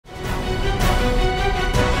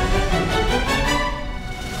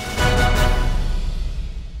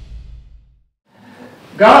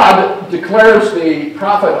God, declares the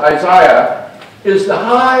prophet Isaiah, is the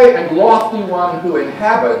high and lofty one who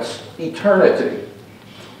inhabits eternity.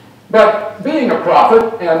 But being a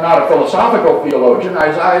prophet and not a philosophical theologian,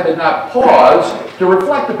 Isaiah did not pause to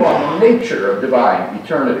reflect upon the nature of divine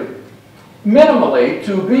eternity. Minimally,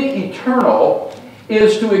 to be eternal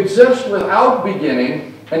is to exist without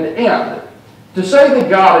beginning and end. To say that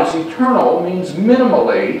God is eternal means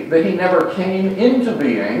minimally that he never came into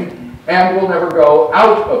being and will never go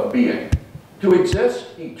out of being. To exist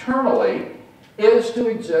eternally is to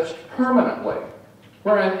exist permanently,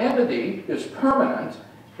 where an entity is permanent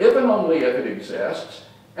if and only if it exists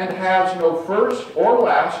and has no first or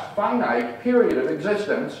last finite period of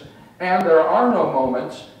existence, and there are no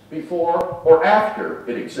moments before or after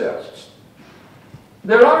it exists.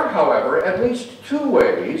 There are, however, at least two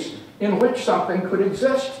ways in which something could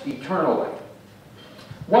exist eternally.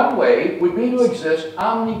 One way would be to exist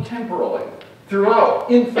omnitemporally, throughout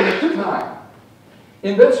infinite time.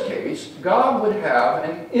 In this case, God would have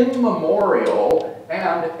an immemorial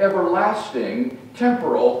and everlasting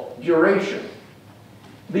temporal duration.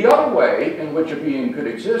 The other way in which a being could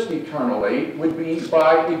exist eternally would be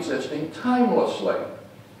by existing timelessly.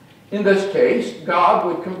 In this case, God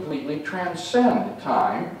would completely transcend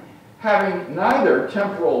time, having neither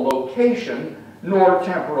temporal location nor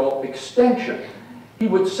temporal extension. He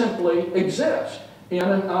would simply exist in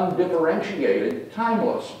an undifferentiated,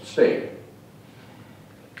 timeless state.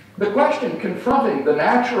 The question confronting the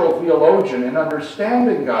natural theologian in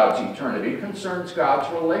understanding God's eternity concerns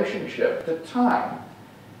God's relationship to time.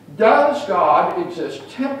 Does God exist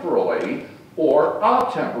temporally or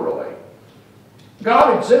atemporally?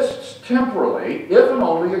 God exists temporally if and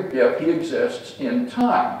only if he exists in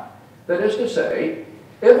time. That is to say,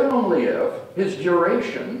 if and only if his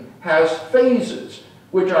duration has phases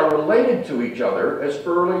which are related to each other as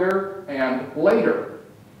earlier and later.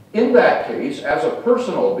 In that case, as a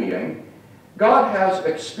personal being, God has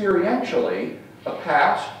experientially a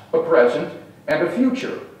past, a present, and a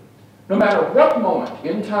future. No matter what moment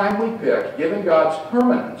in time we pick, given God's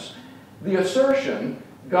permanence, the assertion,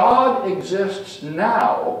 God exists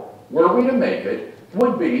now, were we to make it,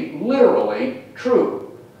 would be literally true.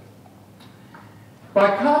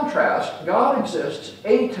 By contrast, God exists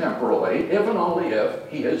atemporally, if and only if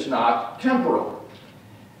he is not temporal.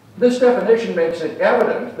 This definition makes it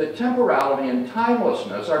evident that temporality and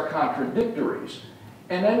timelessness are contradictories.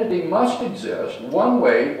 An entity must exist one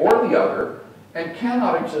way or the other and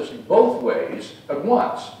cannot exist both ways at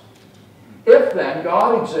once. If then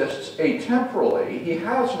God exists atemporally, he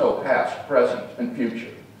has no past, present, and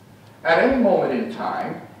future. At any moment in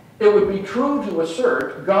time, it would be true to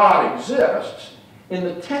assert God exists in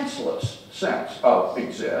the tenseless sense of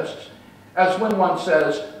exists, as when one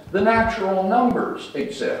says the natural numbers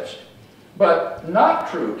exist, but not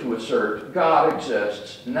true to assert God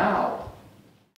exists now.